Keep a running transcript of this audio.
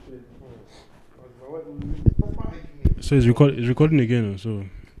So it's recording again. So.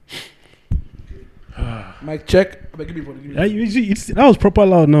 Mic check. Give me Yeah, that was proper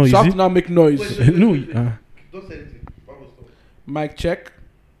loud now. So You I have see? to now make noise. No. Don't say anything. Mic check.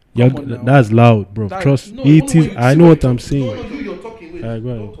 Yeah, Come on now. that's loud, bro. That- Trust no, it no, is. no, I see know what what you I'm talk- saying. No, you're talking. Wait. Alright, go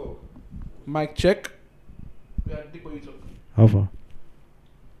ahead. Don't talk. Mic check. Yeah, Dick, what you talk? How far?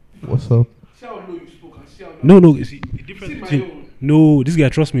 What's up? See how low you spoke and see how low. No. You see, the difference See my between own. no, this guy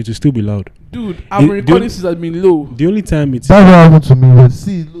trust me to still be loud. Dude, I've been The recording only- since I've been low. The only time it's That's what happened to me.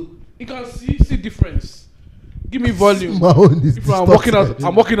 See, look. You can see difference. Give me volume. My own is If I'm walking out,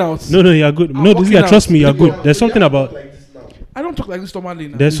 I'm walking out. no, you're good. I'm No, this walking guy out. trust me, you're good. There's something about I don't talk like this normally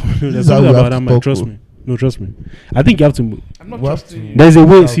now. there's is something how we about have that to man. talk, Trust bro. me. No, trust me. I think you have to. I'm not We have trusting to- you. There's a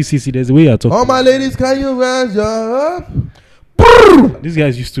way. See. There's a way you're talking. All my ladies, can you raise your up? This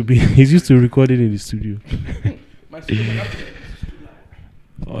guy's used to be. He's used to recording in the studio. My studio, my laptop.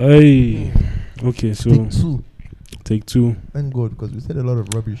 Hey. Okay, so Take two. take two. Thank God, because we said a lot of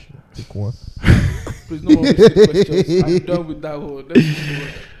rubbish. Take one. Please, no more mistake questions. I'm done with that whole. Let's move on.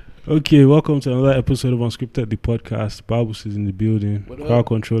 Okay, welcome to another episode of Unscripted, the podcast. Babus is in the building. What up? Crowd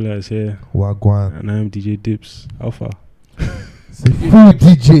controller is here, Wagwan. and I am DJ Dips. Alpha. Say full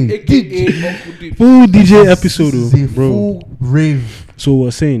DJ. AKA Uncle Deep. Full DJ This episode, is a bro. full rave. So we're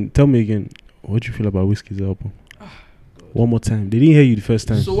saying, tell me again, what do you feel about Whiskey's album? One more time. They didn't hear you the first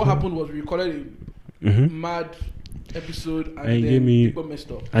time. So what happened was we recorded a Mm-hmm. mad episode and, And you then gave me- people messed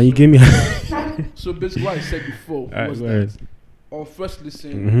up. And you gave me. So basically what I said before Alright, was go that ahead. on first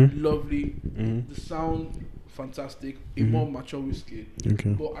listen, Mhm. lovely, Mhm. the sound fantastic, a Mhm. more mature Whiskey.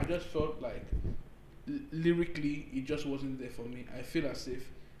 Okay. But I just felt like lyrically it just wasn't there for me. I feel as if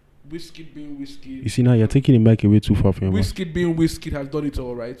Whiskey being Whiskey, You see now you're taking him back away too far from your mouth. Whiskey being Whiskey has done it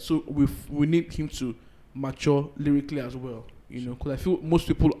all right. So we need him to mature lyrically as well. You know, because I feel most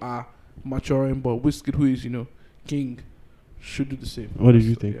people are maturing, but Whiskey, who is king, should do the same. What did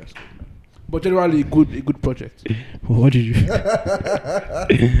you think? Yes. But generally, a good project. What did you?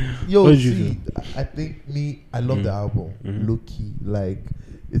 Yo, What did you see, I think I love the album. Mhm. Low key. Like,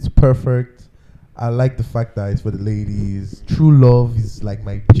 it's perfect. I like the fact that it's for the ladies. True Love is like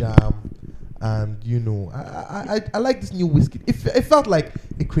my jam. And, I like this new Whiskey. It felt like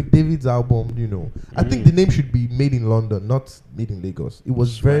a Craig David's album, I think the name should be Made in London, not Made in Lagos. It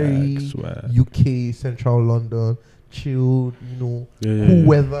was very Swag. UK, Central London, chilled, Yeah. cool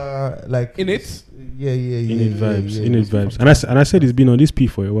weather. Like, In it? Yeah. In it vibes. yeah. In it vibes. And I said he's been on this P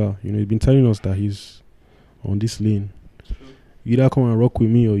for a while. He's been telling us that he's on this lane. You either come and rock with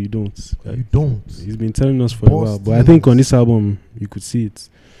me or you don't. Like, You don't. he's been telling us for a Boss while. But I think deals. on this album you could see it.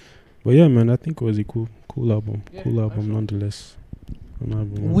 But yeah, man, I think it was a cool album. Yeah, Cool album absolutely. nonetheless.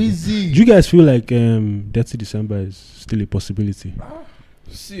 Wheezy. Do you guys feel like Dirty December is still a possibility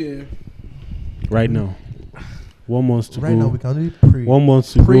See, right now? 1 month to Right go. now, we can only pray. 1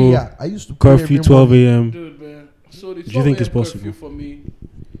 month to go. Prayer. I used to pray Curfew every 12 morning. a.m. dude, man. So the Do you think 12 it's a.m. possible? curfew for me?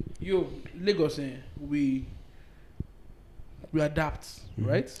 Yo, Lagos, we adapt, Mhm.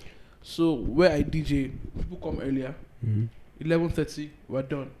 right? So where I DJ, people come earlier. Mhm. 11:30, we're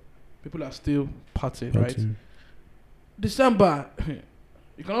done. People are still partying, right? Partying. December,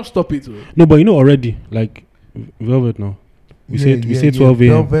 you cannot stop it. Oh. No, but already, like Velvet now. We say 12 a.m.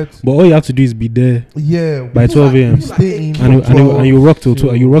 Velvet. But all you have to do is be there Yeah. by 12 a.m. We stay in And from 12 and you rock till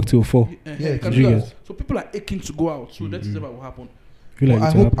till- you rock till 4. Yeah, you can you do get- that. So people are aching to go out. So that is Mhm. what will happen. I feel like Well,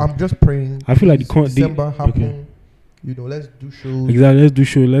 I it will hope. happen. I'm just praying. I feel like the December happen. okay. Let's do shows. Exactly. Let's do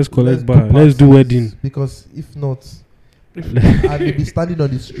show. Let's collect do bar. Let's do parties, wedding. Because if not, I will be standing on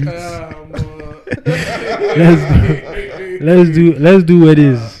the streets. Let's do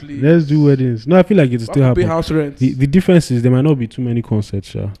weddings. Please. Let's do weddings. No, I feel like it will still Pay happen. house rent. The difference is there might not be too many concerts.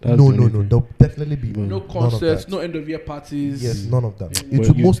 Sure. That's No. the only thing. There'll definitely be No. No none of concerts, that. no end of year parties. Yes, none of that. But It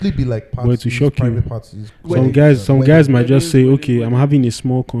will you- mostly be like but parties, to shock you, private parties. Weddings. Some guys weddings. might just say, Weddings, okay, I'm weddings. having a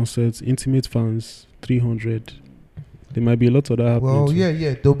small concert, intimate fans, 300. There might be a lot of that happening. Well, too. yeah.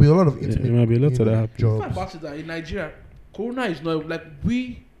 There'll be a lot of Yeah, intimate. there might be a lot of that happening. The jobs. fact about it that in Nigeria, Corona is not like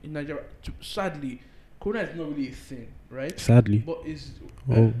we in Nigeria. Sadly, Corona is not really a thing, right? Sadly. But it's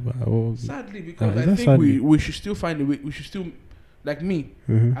Ah, sadly is because I that think sadly? we should still find a way. We should still, like me,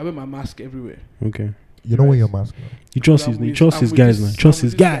 Mhm. I wear my mask everywhere. Okay. You don't wear your mask now. He trusts I'm his, he with- trusts I'm his with guys this- now. He trusts I'm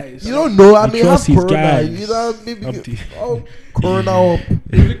his with these guys. You don't know. I He mean, have trusts his corona. guys. You know, maybe Up the- oh, corona up.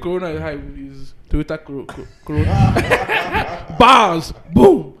 The only Corona is high is Toyota Corona. Bars,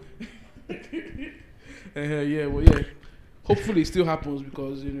 boom. Yeah. Hopefully, it still happens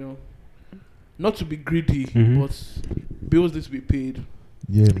because not to be greedy, Mhm. but bills need to be paid.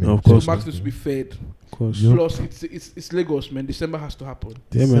 Yeah, man. Of So course. market needs to be fed. Of course. Yep. Plus, it's Lagos, man. December has to happen.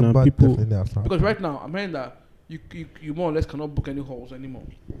 Yeah, man, and December people- definitely has to happen. Because right now, I'm hearing that you more or less cannot book any halls anymore.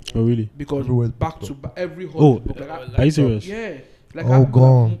 Oh, really? Because Everywhere's back booked to up. back, every hall Oh, is booked. Like, are you serious? yeah. Like Oh,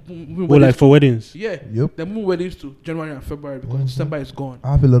 gone. Oh, like for weddings? Yeah. Yep. They move weddings to January and February because Mhm. December is gone.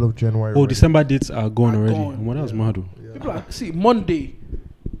 I have a lot of January. Oh, already. December dates are gone Are already. gone. Well, that's Yeah. mad. Oh. Yeah. People are, see, Monday.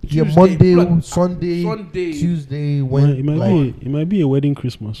 Yeah, Tuesday, Monday, people are- Sunday, Sunday. Tuesday, It when might be a wedding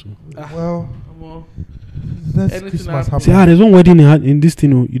Christmas. Oh. well, Come on. that's Anything Christmas happen. See, happen. there's one wedding in this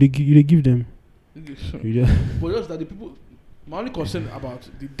thing. Oh, you dey give them. You just, But just that the people, my only concern about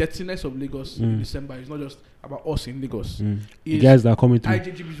the dirtiness of Lagos Mm. in December is not just about us in Lagos. the Is guys that are coming through.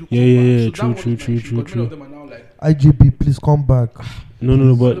 IJGBs who Yeah, come yeah, back. yeah, So true, that was true, my true, issue, true, because many of true. them are now like, IJB, please come back. No, some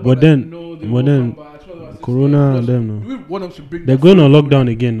of but them are then, no, they but won't then, come back. Some of them are still Corona staying. and them, no. We want them to bring They're that going on foreign lockdown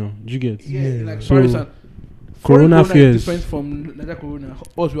corona. again now. Do you get? Yeah, Yeah. like So, Paris and Corona foreign fears. is different from Nigeria Corona.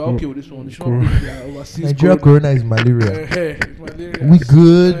 Us, we are okay with this one. They should Corona. not bring their overseas Nigeria corona is malaria. Hey, it's malaria. We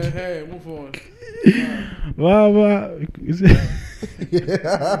good. Hey, move on. Wow.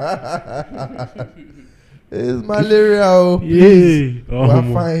 It's malaria. Oh, Yeah. please. Oh, We're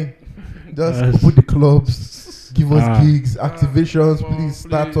mo- fine. Just Yes. open the clubs, give us Ah. gigs, activations, come on, please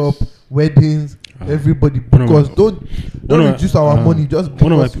start please. up weddings. Ah. Everybody, One of my- because don't one of my- reduce our money. Just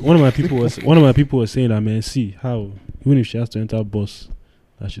one of book us. my people was saying that, man, see how even if she has to enter bus,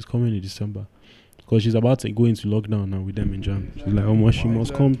 that she's coming in December because she's about to go into lockdown now with them in Jan. She's like, oh, she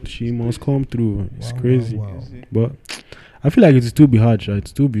must come through. It's Wow, crazy, wow, wow. Crazy. but I feel like it still be hard, right? It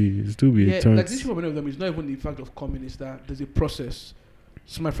still be Yeah, turns. like the issue for many of them is not even the fact of coming, is that there's a process.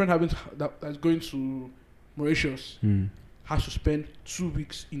 So my friend that's going to Mauritius Hmm. has to spend 2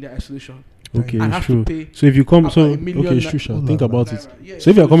 weeks in their isolation Okay, and it's has true. to pay. So if you come, about so a million okay, it's na- true. Sha. Oh, Think la, about naira. it. Yeah, So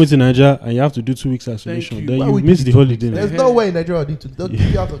if you are coming it's- to Nigeria and you have to do 2 weeks isolation, you. then Why you would miss you the do holiday. it? now. There's no way in Nigeria need to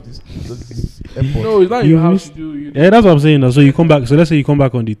get out of this airport. no, it's not You your house missed- to do. You Yeah, that's what I'm saying. Now. So you come back. So let's say you come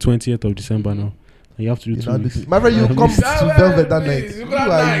back on the 20th of December now, and you have to do You 2 know, weeks. my friend, you I come missed- to Velvet that night. You Who got are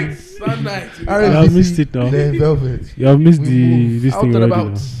that you? night. That night. RFC, I've missed it now. then Velvet. You have missed We the move. this Out thing and already.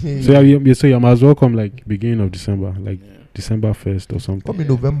 about. Now. Hey. So you might as well come like beginning of December, like Yeah. December 1st or something. Come in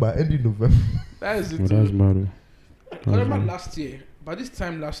November, end in November. That is it. Oh, that's mad. Oh. I remember mad. last year. By this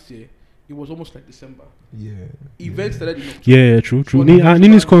time last year, it was almost like December. Yeah. Events started in October. Yeah, true. So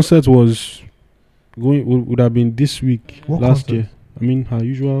Nini's concert was would have been this week What last concert? year. I mean, her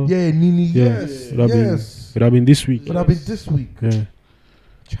usual. Yeah, Nini. Yeah. Yes. Would have been- Yes. Would have been this week. Would have been this week. Yeah,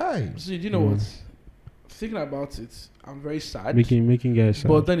 Chai. See, do you know Yeah. what? Thinking about it, I'm very sad. making guys sad.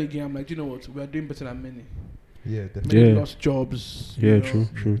 But then again, I'm like, do you know what? We are doing better than many. Yeah, definitely. Many Yeah. lost jobs. Yeah, you know.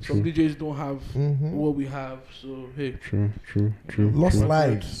 true. Some DJs don't have Mm-hmm. what we have. So hey, True. Lost true.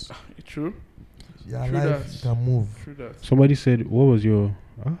 lives. true, Yeah, True life that. can move. true that. Somebody said, "What was your?"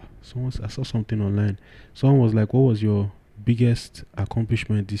 I saw something online. Someone was like, "What was your biggest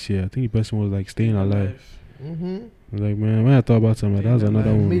accomplishment this year?" I think the person was like, "Staying alive." Mm-hmm. I was like, man, when I thought about something, that's Staying another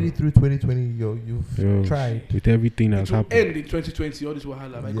alive. one. Made it through 2020. You've Yo. tried. With everything that's It will happened. end in 2020. All this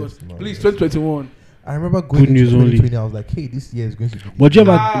wahala. My Yes, God, man, please, yes. 2021. I remember going Good news into only. 2020. I was like, hey, this year is going to be. But you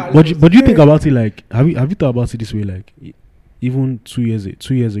ever, Ah, but this you, was but you think great. about it like have you thought about it this way like even 2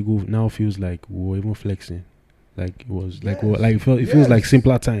 years ago now feels like we were even flexing like it was like Yes. it feels like Yes.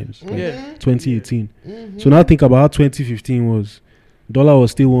 simpler times like Yeah. 2018. Mm-hmm. So now think about how 2015 was. Dollar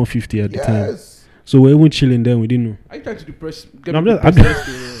was still 150 at the time. Yes. So we're even chilling then we didn't know. Are you trying to depress? No, I'm me just- I'm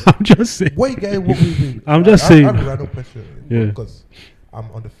depressed? I'm just saying. What you guys? What we doing? I'm just saying. I have a random question. Yeah. Because I'm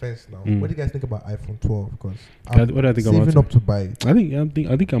on the fence now. Mm. What do you guys think about iPhone 12? Because What do I think about saving it? up to buy it. I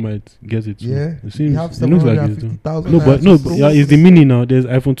think I might get it. Too. Yeah. It seems You have it looks like it's doing. 750,000. No, but yeah, it's the mini now. There's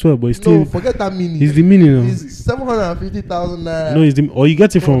iPhone 12, but it's still No, forget that mini. it's the mini now. It's 750,000 naira. No, it's the or you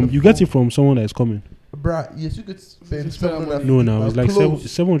get it No, from the you get phone. it from someone that's coming. Bruh, yes, you could spend It's better money. 750,000. No, now it's like Close.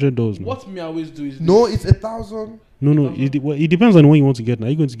 $700 now. What me always do is No, this. it's 1,000. No, it depends on what you want to get. Now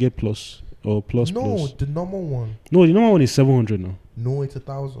you're going to get plus or plus No, plus. the normal one. No, the normal one is 700 now. No, it's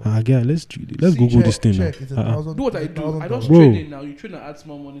 1,000. Again, let's See, Google check, this thing check. now. It's Uh-uh. 1,000. Do what I do. I don't $1,000. Bro. trade in now. You trade and add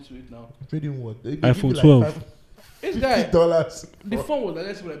small money to it now. Trading what? They iPhone give you 12. This guy, $50. the phone was like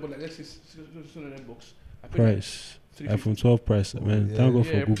let's say like, but like let's say $600. I paid like Price. 350. iPhone 12 price. Man, yeah. thank God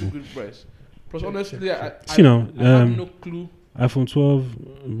Yeah, for pretty Google. good price. Plus, Check, honestly, check, See now, I have um, no clue. iPhone 12,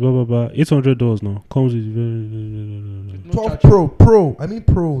 blah blah blah, $800 now. Comes with No 12 charge. Pro. I mean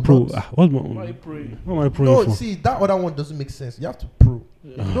Pro. Pro. not- What's Why my you praying? what am I praying No, for? see, that other one doesn't make sense. You have to Pro.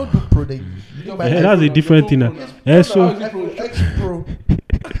 Yeah. You don't do Pro, then you don't buy Yeah, iPhone. that's a different thing now. Yeah, so iPhone X Pro.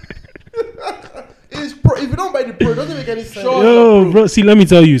 It's Pro. If you don't buy the Pro, it doesn't make any sense. Sure. yo, bro, see, let me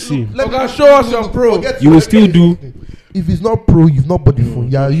tell you, see. Let me Okay, show us your Pro. forget You will to- still do- if it's not pro, you've not bought the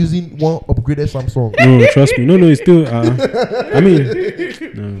phone. You are using one upgraded Samsung. No, trust me. No, it's still. I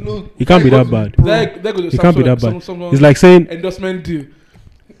mean, no. Look, It can't be that Pro. bad. There goes It can't be that bad. Samsung It's like saying. endorsement deal.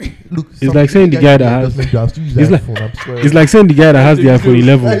 Look, It's like saying the guy that has. It's like saying the guy that has the iPhone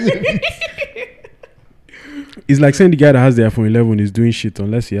 11. It's like saying the guy that has the iPhone 11 is doing shit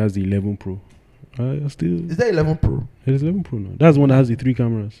unless he has the 11 Pro. Still, Is that 11 Pro? it is 11 Pro now. That's the one that has the 3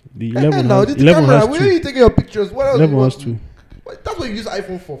 cameras. The 11 now, has, this 11 camera, has where 2. are you taking your pictures? What else 11 you want has to- 2. That's what you use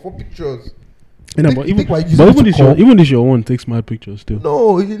iPhone for pictures. You know, Think- but even, think why you but use even it this to your call? even this your one takes my pictures still.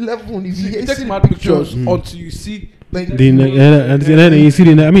 No, 11 is You take see my pictures Mm. until you see. Like, And then you see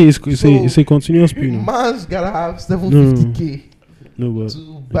the. I mean, it's a continuous pin. man's gotta have 750k No, but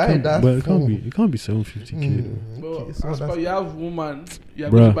to buy that but phone. it can't be 750k. Mm, Well, okay, so as per that's- you have woman, you are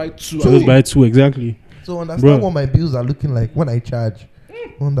Bruh. going to buy 2. So let's buy 2 exactly. So understand Bruh. what my bills are looking like when I charge.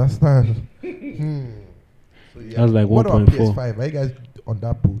 Understand? So yeah. That's like what about 1.4. PS5? Are you guys on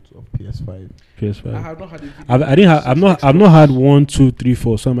that boat of PS5? I PS5. have not had a video. I've not had 1, 2, 3,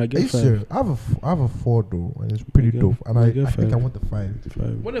 4. So I might Are you get 5. serious? I have a 4 though, and it's pretty Okay. dope. And I I get think I 5. want the 5. 5.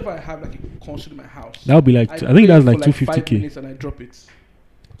 Whenever I have like a console in my house, That would be like. I play think that's for like 5 250k. minutes and I drop it.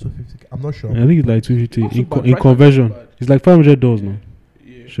 250. I'm not sure. I think it's like 250 Not so in, bad, in right? conversion. Not so bad. It's like $500 now.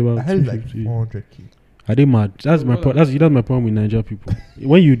 Yeah. It's about I heard it's like 250. 400k. Are they mad? That's my that's my problem with Nigeria people.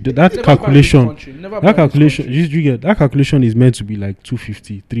 When you do that Never calculation, ban this country, never ban that this calculation, country. you get that calculation is meant to be like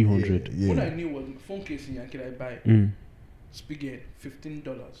 250, 300. Yeah. What I knew was phone case in Yankee I buy Mm. Spigen $15.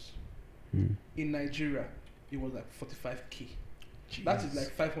 Mm. In Nigeria, it was like 45k. That is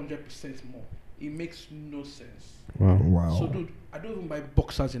like 500% more. It makes no sense. Wow. Wow. So, dude, I don't even buy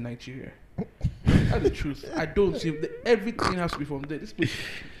boxers in Nigeria. That's the truth. I don't see everything has to be from there. This place,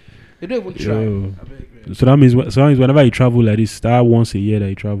 they don't even try. Yo. I beg, man. So that means whenever you travel like this, that once a year that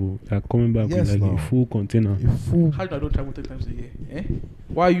you travel, you're coming back Yes, with like now. a full container. A full. How do I don't travel 3 times a year? Eh?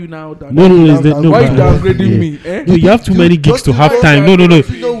 Why are you now down? No, Why Why but- you downgrading Yeah. me? Eh? No, you have too many gigs to have time. No.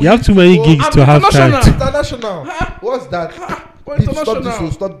 You have too many gigs I'm to have time. international. International. What's that? Why Please stop this. international?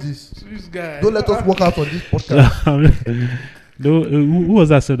 Oh, stop this. This guy. Don't let us walk out on this podcast. No, who was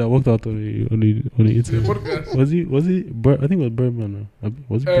that that walked out on the The internet? podcast. Was he? I think it was Birdman.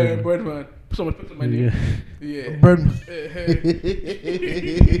 Was it Birdman? Birdman. Put someone put my Yeah. name. Yeah. Burn.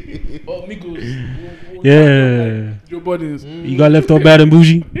 Oh, Migos. Yeah. Joe Budden's. You got left out bad and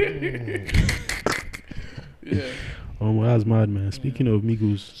bougie. Yeah. Oh, my, that's mad, man. Speaking of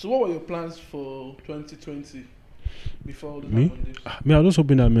Migos, So, what were your plans for 2020 before all the Me? happened? I was just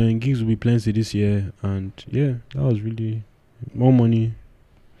hoping that man gigs will be plenty this year, and yeah, that was really more money.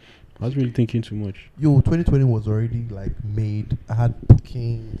 I was really thinking too much. Yo, 2020 was already like made. I had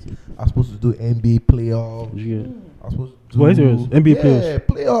bookings. I was supposed to do NBA playoffs. Did you get? I was supposed to do What is yours? NBA playoffs? Yeah,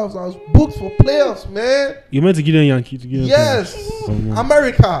 playoffs. I was booked for playoffs, man. You meant to give them Yankee to give them. Yes, Oh, man.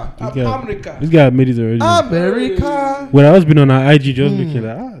 America. This guy- America. This guy made it already. America. When I was been on our IG, just Hmm. looking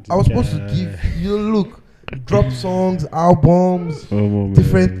like I was supposed to give you look, drop songs, albums, man.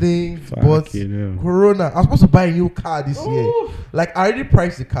 different things, but Fucking hell. Corona. I was supposed to buy a new car this year. Ooh. Like I already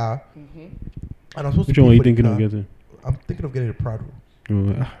priced the car, Mhm. and I'm supposed Which to. one pay are you for the thinking of car. getting? I'm thinking of getting a Prado.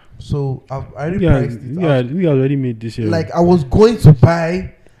 Oh, So I already yeah, priced it. I was- we already made this year. Like I was going to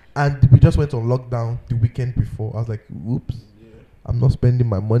buy, and we just went on lockdown the weekend before. I was like, "Whoops, I'm not spending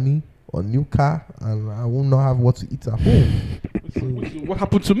my money on new car, and I will not have what to eat at home." What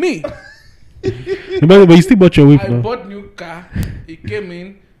happened to me? but you still bought your whip I now. bought new car. It came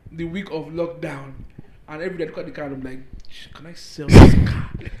in the week of lockdown, and every day I look at the car and I'm like, can I sell this car?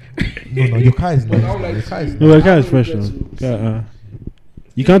 No, your car is But nice. I would like Your to- car is No, nice. my car is I fresh regret now. to- Yeah,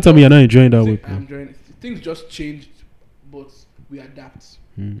 you can't tell me you're not enjoying that whip. I'm now. enjoying it. Things just changed, but we adapt.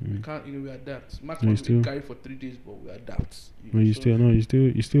 We Mm-mm. can't, we adapt. Max No, you might still- be carry for 3 days, but we adapt. No, you So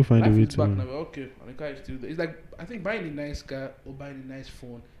still find a life way is back now. to. We're okay, and the car is still there. It's like I think buying a nice car or buying a nice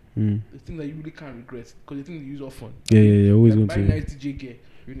phone. Mm. The thing that you really can't regret because the thing you use often. Yeah, you're always Like going buying to. nice DJ gear.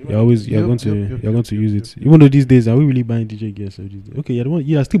 You're going to use it. Even though these days, are we really buying DJ gear? So these days? Okay, you're the one.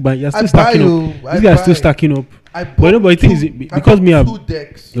 You're still buying. You're still stacking up. These guys are still stacking up. I But bought nobody thinks two- it- I because bought me, 2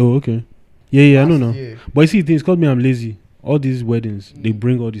 decks. Oh, okay. Yeah, I know last now. year. But you see, things called me. I'm lazy. All these weddings, they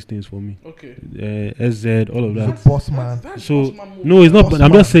bring all these things for me. Okay. SZ, all of The that. boss man. That's So boss man move. no, it's not. Boss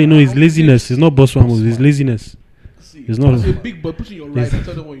I'm man. just saying, no, it's laziness. It's not boss one moves. It's laziness. See, it's not- As a big boy, put in your right Yes. and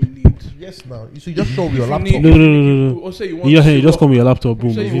tell them what you need. Yes, now you should just show me your If you laptop. need- No. Or say you In want your hand, you just Ciroc, call me your laptop,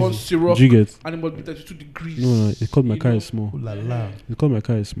 boom. say you want Ciroc, Do you get? and it must be 32 degrees. No, it's called my You car know? is small. Ooh la la. It's called my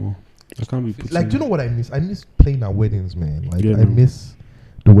car is small. I can't be putting. Like, do you know what I miss? I miss playing at weddings, man. Like, Yeah, I man. miss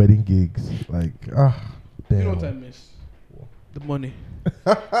the wedding gigs. Like, damn. You know what I miss? The money.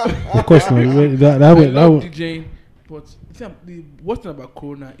 Of course, not. That I way. love DJing, But the worst thing about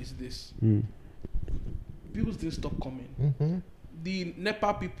Corona is this: Mm. bills didn't stop coming. Mm-hmm. The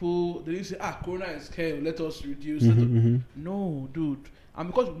NEPA people, they didn't say, Corona is here, let us reduce. Mhm, mhm. No, dude. And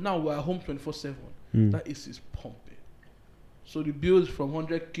because now we're home 24/7, Mm. that is pumping. So the bills from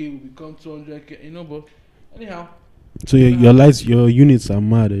 100k will become 200k, but anyhow, So your lights, your units are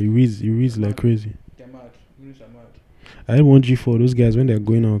mad. It reads like crazy. they're mad. Units are mad. I had 1G4. Those guys when they're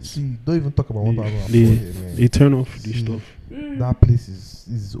going out, See, don't even talk about 1,004 they here, man. they turn off the See, stuff. That place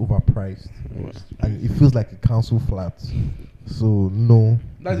is overpriced, and it feels like a council flat. So no,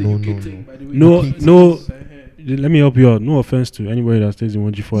 That's no, a UK no, thing, no. by the way. No, UK no. things, Let me help you out. No offense to anybody that stays in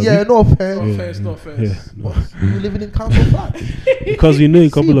 1G4. Yeah, no offense. No offense, no offense. Yeah, no. But you living in council flat. Because you know a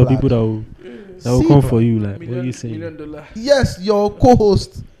couple See, of blood. people that will See, come blood. for you. Like, what are you saying? $1 million. Yes, your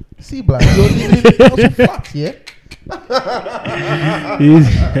co-host. See, black. You're living in council flat, yeah.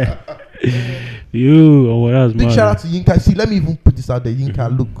 You, oh, that's Big mad. shout out to Yinka. See, let me even put this out there.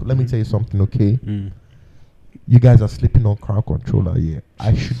 Yinka, look, let me tell you something, okay? Mm. You guys are sleeping on crowd controller, yeah.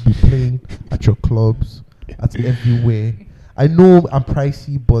 I should be playing at your clubs, at everywhere. I know I'm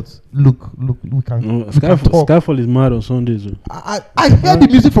pricey, but look, we can, No, we can talk. Skyfall is mad on Sundays. Oh. I hear the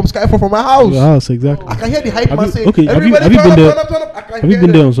music from Skyfall from my house. Your house, exactly. I can hear the hype Have man you- say, okay, have you- everybody have you turn been up, there? turn up, turn up. I can Have you hear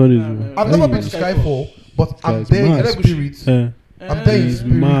been them. there on Sundays? Nah, oh? man. I've Hey. never been to Skyfall, but I'm Guy's there in mad. spirit. I'm there in He's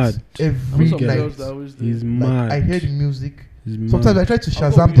spirit mad. every Some night. girls that always do. He's Like, mad. I hear the music. He's mad. Sometimes I try to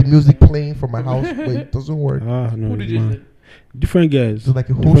I'll go Shazam with the you. music playing from my house, but it doesn't work. Ah, no, Who he's did you mad. say? Different guys. It's like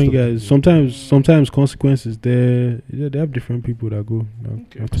a host Different of guys. people. Sometimes consequences. They have different people that go.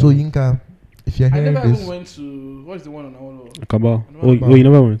 Okay. So Yinka, if you're I hearing never this, even went to, what's the one on our Cabal. I Oh, never- you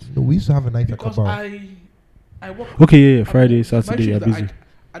never went. no, we used to have a night at Because Kabal. I work. Okay, yeah. Friday, My Saturday, you're shift that busy.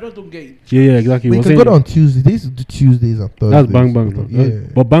 I just don't get it. Yeah, exactly. But you Was can saying- go on Tuesdays. They used to do Tuesdays and Thursdays. That's Bang Bang. No? Yeah.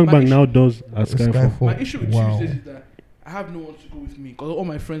 But Bang My Bang issue- now does at Skyfall. Skyfall. My issue with Wow. Tuesdays is that I have no one to go with me because all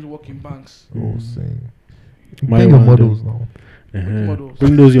my friends work in banks. Oh, same. My Bring your one, models now. Uh-huh. models?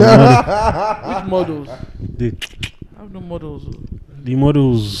 Bring those your models. Which models? The, I have no models. the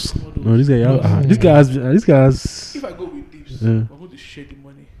models. Models. No, this guy. Mm. This guy has. If I go with dips, Yeah. I'm going to share the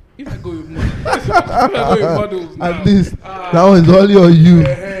money. If I go with models, if I go with models now, At least that one is only on you.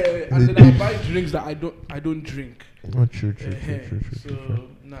 and then I'll buy drinks that I don't drink. Oh, true. So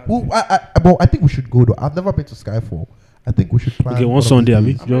nah. Well, I think we should go though. I've never been to Skyfall. I think we should plan. Okay, one of these Sunday,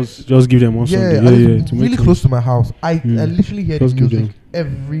 Abi. days. Just give them one Yeah, Sunday. and Yeah, it's yeah. To really make close to my house. I Mm. literally hear the Just give music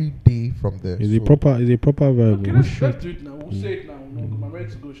every day from there. Is so- a proper vibe. Okay, oh. let's do it now. We'll say it now. No, I'm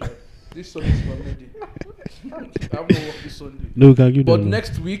ready to go. Sha. This Sunday is my ready. I have no work this Sunday. No, we can give But them.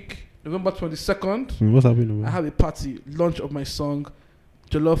 next week, November 22nd, What's happening? I Man? have a party, launch of my song,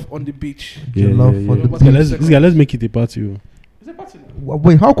 Jollof on the Beach. Yeah, Jollof yeah, for yeah. the This guy, beach. let's make it a party. Oh. Is it party now?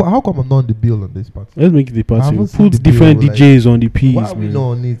 Wait, how come I'm not on the bill on this party? Let's make it a I party. haven't seen Put the different bill, like- DJs on the P's, Why are we man. not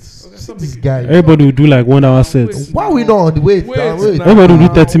on it? Okay, so This make it- guy. Everybody will do like 1 hour sets. Wait. Why are we not on the wait? Wait, Wait. now, Everybody will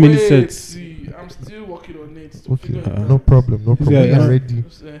do 30-minute wait, sets. see, I'm still working on it. to Okay, figure it no out. problem. No problem. Yeah, We're yeah. ready.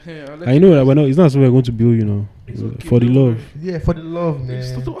 Just, hey, I'll let I you know guys that, but no, it's not something we're going to build, you know, It's okay, for the don't love. worry. Yeah, for the love,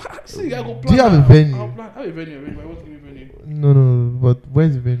 It's man. see, I go plan. Do you have a that. venue? I'll plan. I have a venue already, but I won't give you a venue. No. But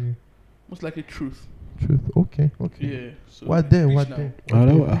where's the venue? Most likely Truth. Truth. Okay. Yeah. So What there? beach What now. there? Ah,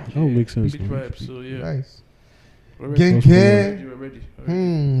 Okay. that would make sense. Beach man. vibe. So yeah. Nice. We're Gang, ready. gang. We're ready.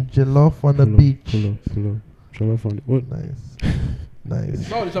 Jollof on the Pull up, beach. Pull up. Jollof on the what? Nice. Nice. That's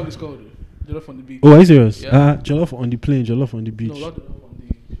what the song is called. Jollof on the beach. Oh, are you serious? Yeah. Jollof on the plane, Jollof on the beach. No, not Jollof on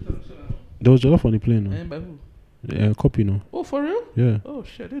the. There was Jollof on the plane, no? And by who? Copy, no? Oh, for real? Yeah. Oh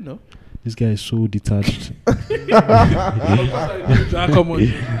shit, I didn't know. This guy is so detached. Come on.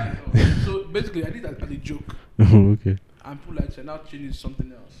 So basically, I did that as a joke, Oh, okay. and people like, now change it to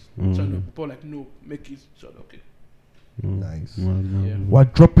something else. Mm. So people like, no, make it. So okay. Oh, Nice. man. Yeah.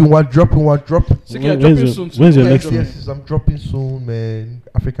 What dropping? Siki, you're When's dropping your- soon. too. when's your Okay, next dropping. one? Yes, I'm dropping soon, man.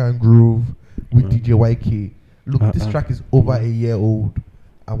 African Groove with DJ YK. Look, this track is over a year old,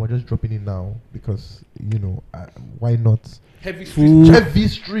 and we're just dropping it now because why not? Heavy Fool. street. Heavy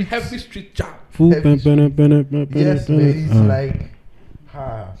street. Heavy street jam. Full Heavy Yes, man. It's Ah. like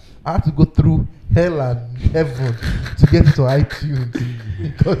I had to go through hell and heaven to get to iTunes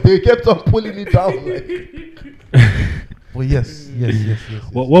because they kept on pulling it down. Like. But yes.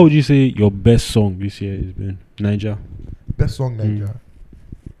 What would you say your best song this year has been? Niger Best song, Niger.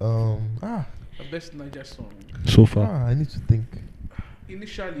 The best Niger song. so far. I need to think.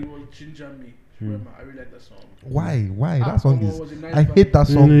 Initially, it was Ginger Me. Remember, I really like that song. Why? That Ah, song Omo is. was a nice I vibe. hate that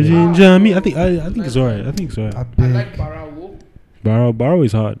song. man. Ginger me. I think it's alright. I think it's alright. I I beg. like Barawo. Barrow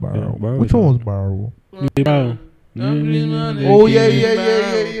is hard. Barrow. Yeah, Barrow Which is one was hard. Barrow? Barrow. Oh yeah. Yeah,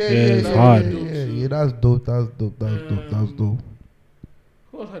 it's hard. Yeah, that's dope. That's dope.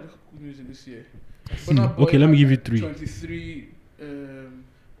 Who else had good music this year? See, Burna Boy okay, let me had give you like 3. 23.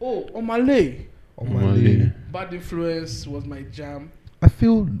 Omale. Omale. Bad Influence was my jam. I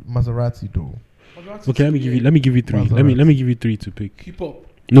feel Maserati though. Okay, let me give you 3. Let me give you 3 to pick. Keep up.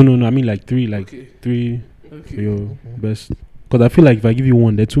 No. I mean like 3. Like Okay. 3 for Okay. your best. Because I feel like if I give you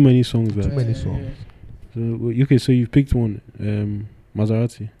 1, there are too many songs. Too many songs. So, okay, so you've picked one.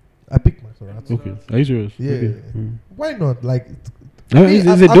 Maserati. I picked Maserati. Okay. Are you serious? Yeah. Okay. Why not? Like, It's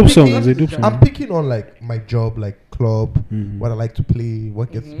a I'm dope song. picking- It's a dope song. I'm picking on like my job, like club, Mhm. what I like to play,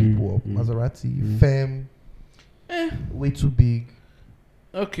 what gets Mhm. people up. Mhm. Maserati, Mhm. Femme, way too big.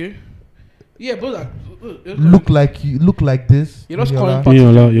 Okay. Yeah, but Look like this. You're not Niola. calling Yeah, party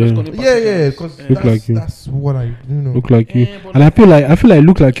yeah. jams, you're just calling Yeah, party yeah, jams. because Look like you. that's what I Look like you. But And I feel like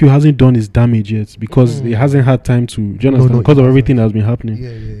Look Like You hasn't done its damage yet because Mm. it hasn't had time to. Do you No, understand? no, Because it of everything hasn't. that's been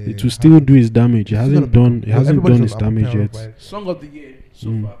happening. Yeah. To still do its damage, it It's hasn't gonna done. be- It hasn't everybody's done on its damage Amapiano yet. vibe. Song of the year so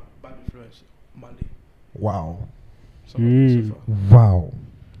Mm. far, Bad Influence, Mali. Wow. Song of the year Mm. so far. Wow.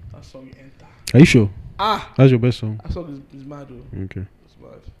 That song you enter. Are you sure? Ah, That's your best song. that song is mad though. Okay. It's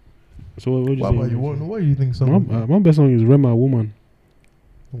mad. So what do you What say? about you? What do you think? My best song is Rema Woman.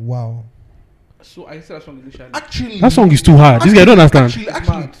 Wow. So I said that song initially. Actually, That song is too hard. This guy don't understand. It's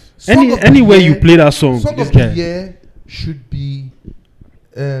Actually, mad. Song of the Anywhere Year- you play that song, Song this of the guy. year should be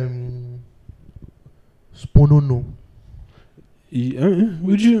Sponono.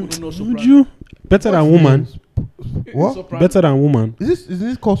 Would you? Sponono Would soprano. you? Better than Woman. What? Soprano. Better than Woman. Is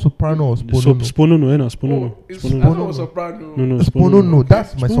this called soprano or So Sponono? Sponono, no, Sponono. Oh, it's, I thought it Sponono. was soprano. No, Sponono.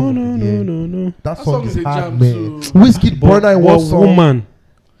 That's my song of the year. No. That That song song is is a hard, jam man. too. Whiskey Burna in one song. Woman.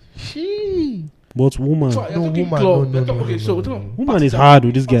 She. But Woman. So, you're No, talking Woman, club. no, You're no, talking- no, okay, so no, we're no, talking no. Woman party is jam- hard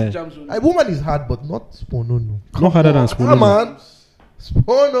with this party guy. jam zone. Woman is hard, but not Sponono. Not harder than Come Sponono. on.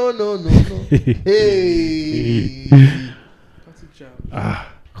 Sponono, no. Hey. Party jam.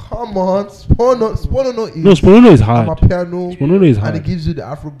 Come on. Sponono is. No, Sponono is hard. Amapiano. Sponono is And it hard. gives you the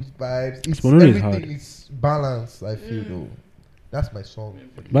Afrobeat vibes. It's Sponono is everything hard. is balanced. I feel though. That's my song.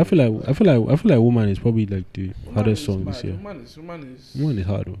 But I feel like Woman is probably like the Woman hardest is song mad. this year. Woman is. Woman is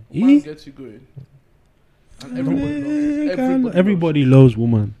hard though. Woman gets you going. And everybody loves it. Everybody loves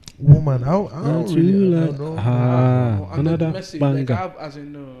Woman. Woman, I don't really. I don't know. And the Another message, like, I banger. have as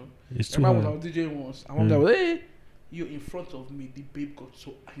in, It's too remember when I hard. was DJing once, and one guy was, hey, you in front of me, his babe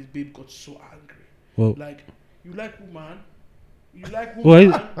got so angry. Well, Like, you like woman? You like Well,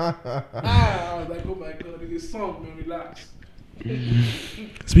 woman? I was like, oh my god, it's a song, man, relax.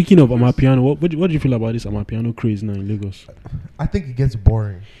 speaking of Amapiano, what do you feel about this Amapiano craze now in Lagos? I think it gets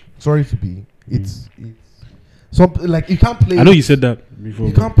boring. Sorry to be. It's something like you can't play. I know you said that before.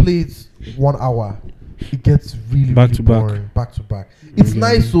 You can't play it 1 hour. It gets really, Back really to back. boring. Back to back. It's Okay.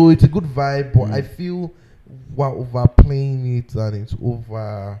 nice, so it's a good vibe, but Mm. I feel we're overplaying it and it's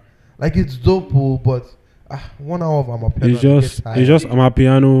over. Like it's dope, but 1 hour of Amapiano. It's just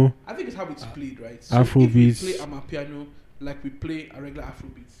Amapiano. I think it's how it's played, right? So Afrobeats. if we play Amapiano like we play a regular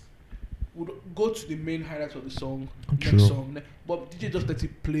Afrobeats, we'd go to the main highlights of the song, True. next song, but DJ just let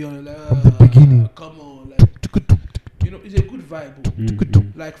it play on like, From the beginning. Come on, like, you know, it's a good vibe.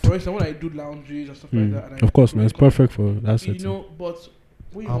 Mm. Like for instance, when I do lounges and stuff like that, and I Of course, no, it's play, perfect for that you setting. know, but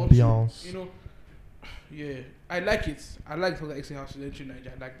when you Ambiance. want to, you know, yeah, I like it. I like the Exit House entry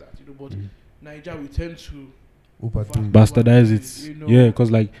Nigeria. I like that, you know, but Nigeria we tend to Overdo. Bastardize it. You know. Yeah,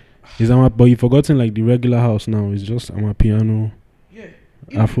 because like but you've forgotten like the regular house now. It's just Amapiano, Yeah.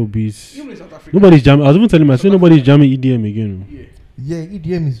 Afrobeats. Even in South Africa. Nobody's jamming. I was even telling myself nobody's jamming EDM again. Yeah. Yeah,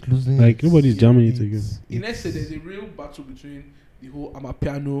 EDM is losing. Like, its- nobody's jamming it again. In essence, there's a real battle between the whole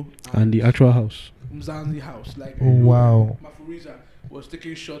Amapiano And the actual house. Mzanzi house. Like, Oh, wow. Mafuriza was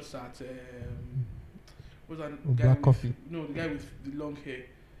taking shots at what's that Oh, guy Black with, Coffee. No, the guy with the long hair.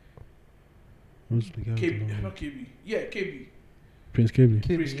 What's the guy with the KB, long- not KB. Yeah, KB. Prince KB.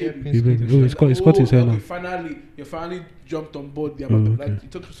 Prince KB. Prince He- KB. oh, he's cut his hair now. He finally jumped on board the Oh, Amapiano. okay. Like, he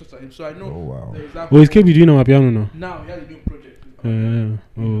took shots at him. So I know Oh, wow. there is that. Oh, is KB doing Amapiano now? Now he has a new project. Oh,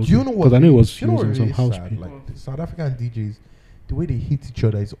 Do you know what? Because I know it was, do you know he was what on some really house. sad? beat. Like South African DJs, the way they hit each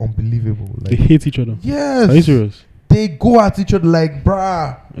other is unbelievable. They Like, hate each other. yes, Are you serious? they go at each other like,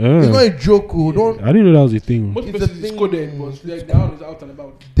 bruh. Yeah. It's not a joke. Oh, don't. I didn't know that was a thing. Most It's places a it's thing. coded, but like that one is out and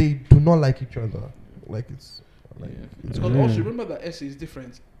about. They do not like each other. Like it's. Like, Because Yeah. also remember that essay is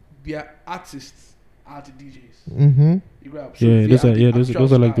different. Their artists are the DJs. mm-hmm. You grab. Yeah, they those are- the yeah, those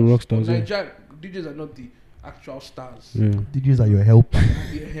actual are like the rock But stars, yeah. Nigeria, DJs are not the actual stars. Yeah. DJs are your help.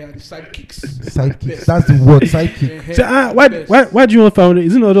 They are the sidekicks. Sidekicks. Best. That's the word. Sidekick. Yeah, So, best. why do you want found it?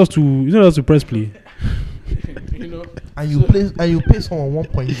 Isn't it just to press play? You know. And you So- pay someone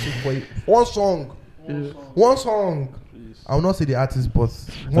 1.2 for one song. One song. Please. I will not say the artist, but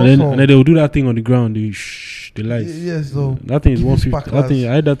And one then, song. and then they will do that thing on the ground. The lights. Yes, so That thing is give you 150. That sparklers. thing,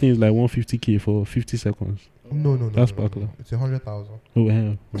 I heard that thing is like 150K for 50 seconds. No. That's no. sparkler. It's 100,000. Oh,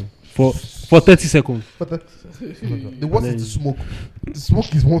 hell. For 30 seconds. But the worst is the smoke. The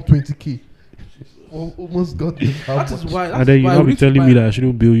smoke is 120K. Almost got this. That is why. And then you why now we be need to telling buy- me that I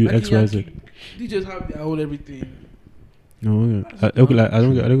shouldn't bill you like X, Y, Z. Yankee, DJs have their own everything. No, okay, like, I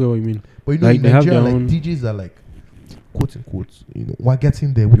don't get what you mean. But you know, Like, in they have Nigeria, their like own- DJs are like, quote unquote, we're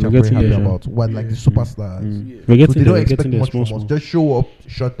getting there, which We're I'm very getting happy there, yeah. about. We're like the superstars. Mm. Yeah. We're So getting they there. don't We're expect getting there much small, from us. small. Just show up,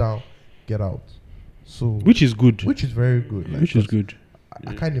 shut down, get out. So, Which is good. which is very good. Like, Which is 'cause good.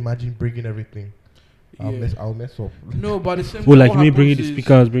 I can't imagine bringing everything. I'll Yeah. mess up. No, but the same. Oh, like what you may bringing the happens is-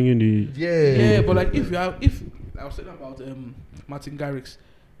 speakers, bringing the. Yeah, but like if I was saying about Martin Garrix,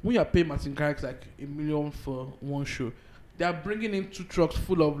 when you are paying Martin Garrix like $1 million for one show, they are bringing in 2 trucks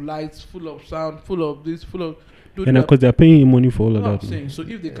full of lights, full of sound, full of this, full of. Dude, And they of course, they're paying him money for all are- of what I'm that. saying. So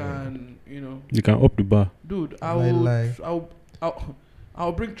if they can, You can up the bar. dude, Lie.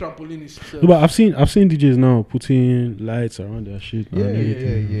 I'll bring trampolines. No, but I've seen DJs now putting lights around their shit. Yeah, and yeah,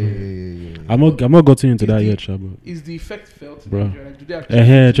 everything. yeah. I'm not gotten into Is that the- yet, Shabo. Is the effect felt? Bruh. Like, do they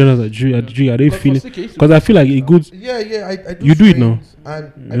actually- Jonathan, are they feeling? Because I feel like it good. Yeah, I do. You do it now. streams,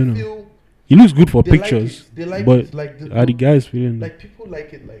 and You I know. feel It looks good for they like pictures. it. They like but it. Like are the guys feeling? like people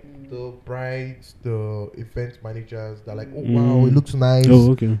like it, like the brides, the event managers. They're like, oh wow, it looks nice.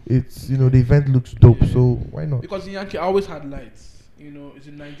 Oh, okay. It's the event looks dope. Yeah. So why not? Because in Yankee, I always had lights. It's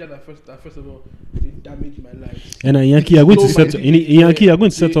in Nigeria that first of all, they damaged my lights. And Yankee are going to Slow set my up. In DJ. Yankee are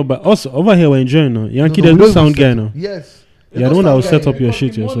going to set up. But us over here, we're enjoying now. Yankee, we there's no don't sound set guy up. now. Yes. Yeah, the one that will set up your Because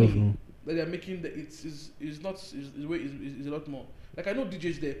shit the yourself. money no. that they're making, is a lot more. Like I know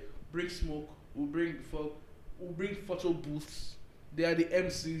DJs there bring smoke, will bring photo booths. They are the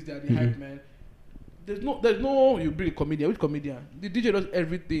MCs, they are the hype man. There's no you bring a comedian. Which comedian? The DJ does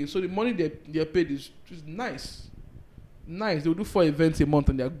everything. So the money they're paid is just nice. Nice. They'll do 4 events a month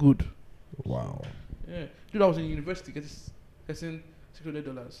and they're good. Wow. Yeah. Dude, I was in university getting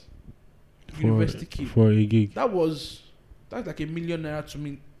 $600. University kid. For a gig. That's like $1 million to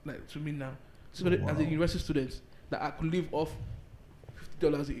me, now. So as Wow. a university student, that I could live off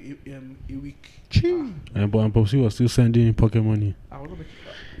 $50 a week. Chee. And Popsy was still sending in pocket money. I was not making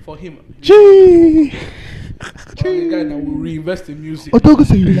for him. Gee. The guy that will reinvest in music. Otogo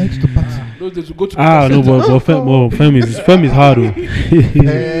say he likes to party. Those days we go to No, but Fem is hard. Oh.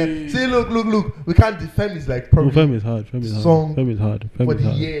 See, look. We can't. Fem is like probably Fem is hard. Fem is Song hard. Fem is hard. Fem for is the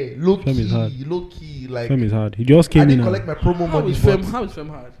hard. year. Low Fem is hard. key. Like Fem is hard. He just I came in. didn't and- collect my promo How money. is but Fem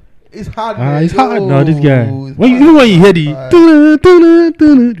hard? It's hard. Man. It's hard Yo, now. This guy. it's Even hard. when you hear the Hard.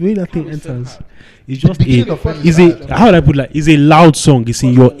 the way that thing How is Fem enters, hard? it's just beginning of Fem it's is a hard. how would I put like it's a loud song. It's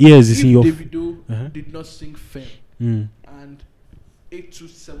in your ears. It's If in your. Davido Uh-huh. did not sing Fem Mm. and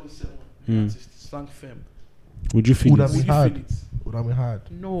 8277 Mm. artist sang Fem, Would you feel Would it? have would been you hard. feel it? Would have been hard.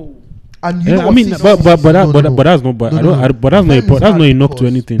 No. And you Yeah, know I what, mean, see, but no, that's not. But No, I don't. no. But that's Fem not. is That's not hard enough to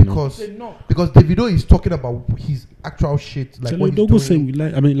anything. No. Say no. Because Davido is talking about his actual shit, like So what like, he's don't go doing. sing.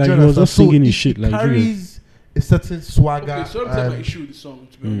 Like I mean, like Do he you was just understand? singing So his it shit. Like you know. carries a certain swagger. Okay, so I'm saying my and- issue with the song,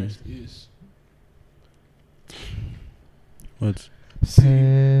 to be Mm. honest, is What?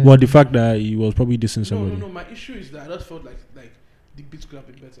 See, Well, the fact that he was probably dissing somebody. no. My issue is that I just felt like the beats could have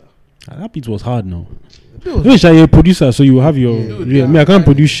been better. That beat was hard now. It was- You know, you're a producer, so you have your. Yeah. Dude, Yeah, there me, I are- can't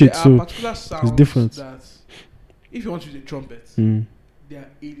produce shit, there are so particular sounds different. that if you want to use a trumpet, Mm. there are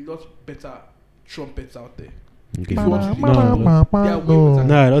a lot better trumpets out there. Okay. If you want to use No, Yeah, we no. was-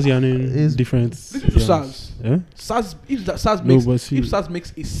 Nah, that's Yanni. It's- Different. Listen to genres. Saz. Yeah. Saz, if Saz No, makes but see. if Saz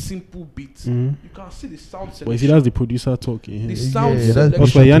makes a simple beat, Mhm. you can see the sound But you see, selection. that's the producer talking. The Yeah. sound Yeah, that's selection.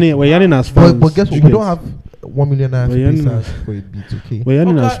 That's why Yanni has fans. But guess what? You We get- don't have 1 million naira But to pay Yanni- SARS for a beat, okay? But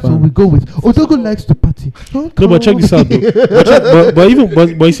Yanni has Okay. So fans. we go with Otogo likes to party. No, but check this out though.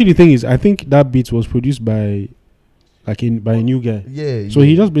 but you see, the thing is, I think that beat was produced by by a new guy. Yeah. So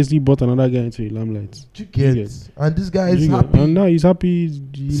he just basically brought another guy into the limelight. you get, you get. and this guy is You get. happy. And now he's happy.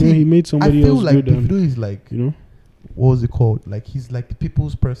 You See, know, he made I somebody feel else like good. And, Davido is like, you know. what was it called? Like he's like the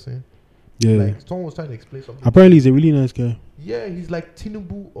people's person. Yeah. Like someone was trying to explain something. Apparently, he's a really nice guy. Yeah, he's like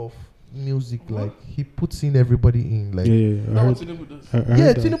Tinubu of music. Like he puts in everybody in. Like Yeah. I That's heard, what Tinubu does. I yeah,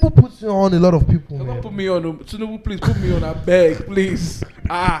 heard that. Tinubu puts on a lot of people. Don't Man. put me on. Tinubu, please put me on a bag, please.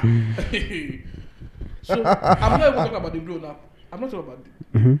 So I'm not even talking about the blue now. I'm not talking about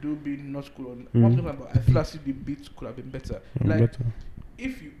the Mhm. blue being not cool. Mhm. I'm talking about I feel as if the beat could have been better. Like Better.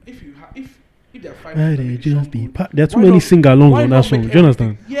 if If they're fighting, Why to they make the just song be good, there are too why many not- sing-alongs why on not that song. make Do you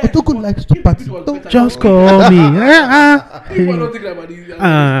understand? everything- Yeah. Otoku likes to If party. it was Don't better, Just I would- call me. People are not thinking about it.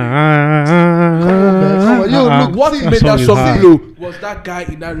 Come on, yo, look, What see, made song that is song hard. blow was that guy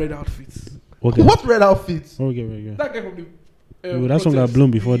in that red outfit. Okay. what red outfits? Okay. That guy from the. Yo, that song got protest,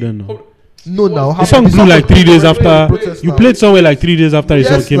 blown before the- then, no? No, now The song blew like 3 days after. Protest You now. played somewhere like 3 days after the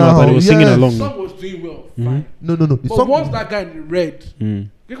song Yes, came out, now, and he was singing yes. The along. song was doing well. Mhm. Fine. No. The But song. once that guy in the red, Mm.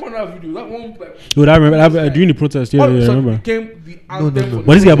 click on that video. That one like. Yo, I remember during the protest. Yeah, all of a I sudden remember. became the No, anthem. no. for But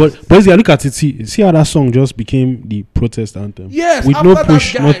the this guy, protest. but this guy, look at it. See how that song just became the protest anthem. Yes, With after no that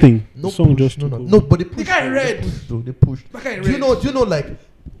push, guy- nothing. No The song push, just no, took no, over. no, but they pushed. guy though, red. They pushed. Though, they pushed. That guy in Do you red. know? Like,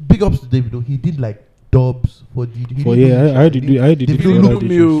 big ups to David. Though he did like dubs for the. For yeah, I did do. I did If do you other look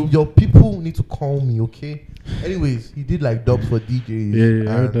dishes. me, oh. Your people need to call me, okay? Anyways, he did like dubs for DJs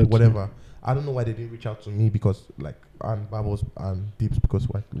Yeah, I heard that and too. whatever. I don't know why they didn't reach out to me because like and Babos and Dips because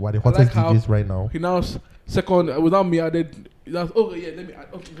why the I hottest like how- DJs right now. He now second without me added. That's oh yeah. Let me add.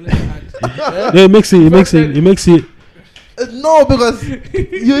 Okay, let me add. Yeah, it makes it. No, because you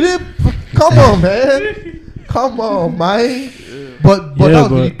didn't. Come on, man. Come on, man. But Yeah, that was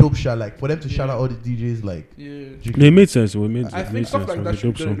but- really dope shot. Like for them to shout out all the DJs, like. Yeah. It made sense. It made I sense. think stuff like It that was a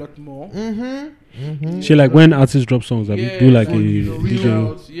should dope be done a song. lot more. Mm-hmm. She like when artists drop songs that Yeah, do like a for, you know, DJ.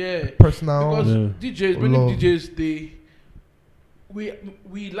 reels, yeah. Personal. Because Yeah. DJs, many Love. DJs, we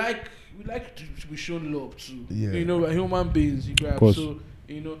like to be shown love too. Yeah. You know, we're human beings. You grab. course. So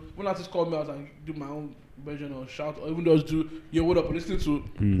you know, when artists call me out and do my own version or shout, or even just do yo what up, or listening to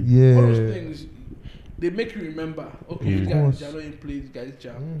Mm. all those Yeah. things, they make you remember. Okay, Mm. this Of guy course. is Jalo in play, this guy is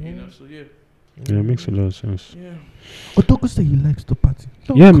Jam. You Mhm. know, so yeah, Yeah, it makes a lot of sense. yeah, Otoku said he likes to party.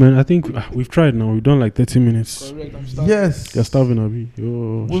 Yeah, man. I think we've tried now. We've done like 30 minutes. correct. I'm starting. Yes. You're starving, Abi.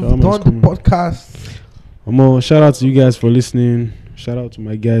 Yo, We've Shawarma's done the coming. podcast. Shout out to you guys for listening. Shout out to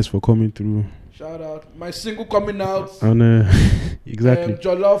my guys for coming through. Shout out my single coming out. And exactly.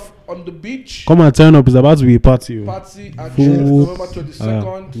 Jollof on the beach. Come and turn up. It's about to be a party. Yo. Party at Full- November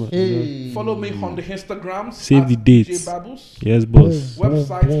 22nd. Hey. Follow me on the Instagrams. Save at the dates. DJ Babbles. Yes, boss.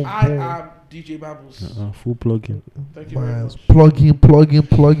 Website I am DJ Babbles. Full plugin. Thank you very Miles, much.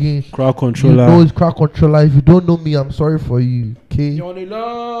 plug in. Crowd You controller. know it's crowd controller. If you don't know me, I'm sorry for you. Okay. You're on a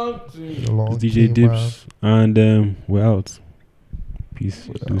long thing. A long It's DJ time, man. Dips. And we're out. Peace.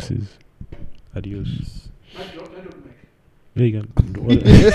 Deuces. Adios. I dropped my mic. There you go.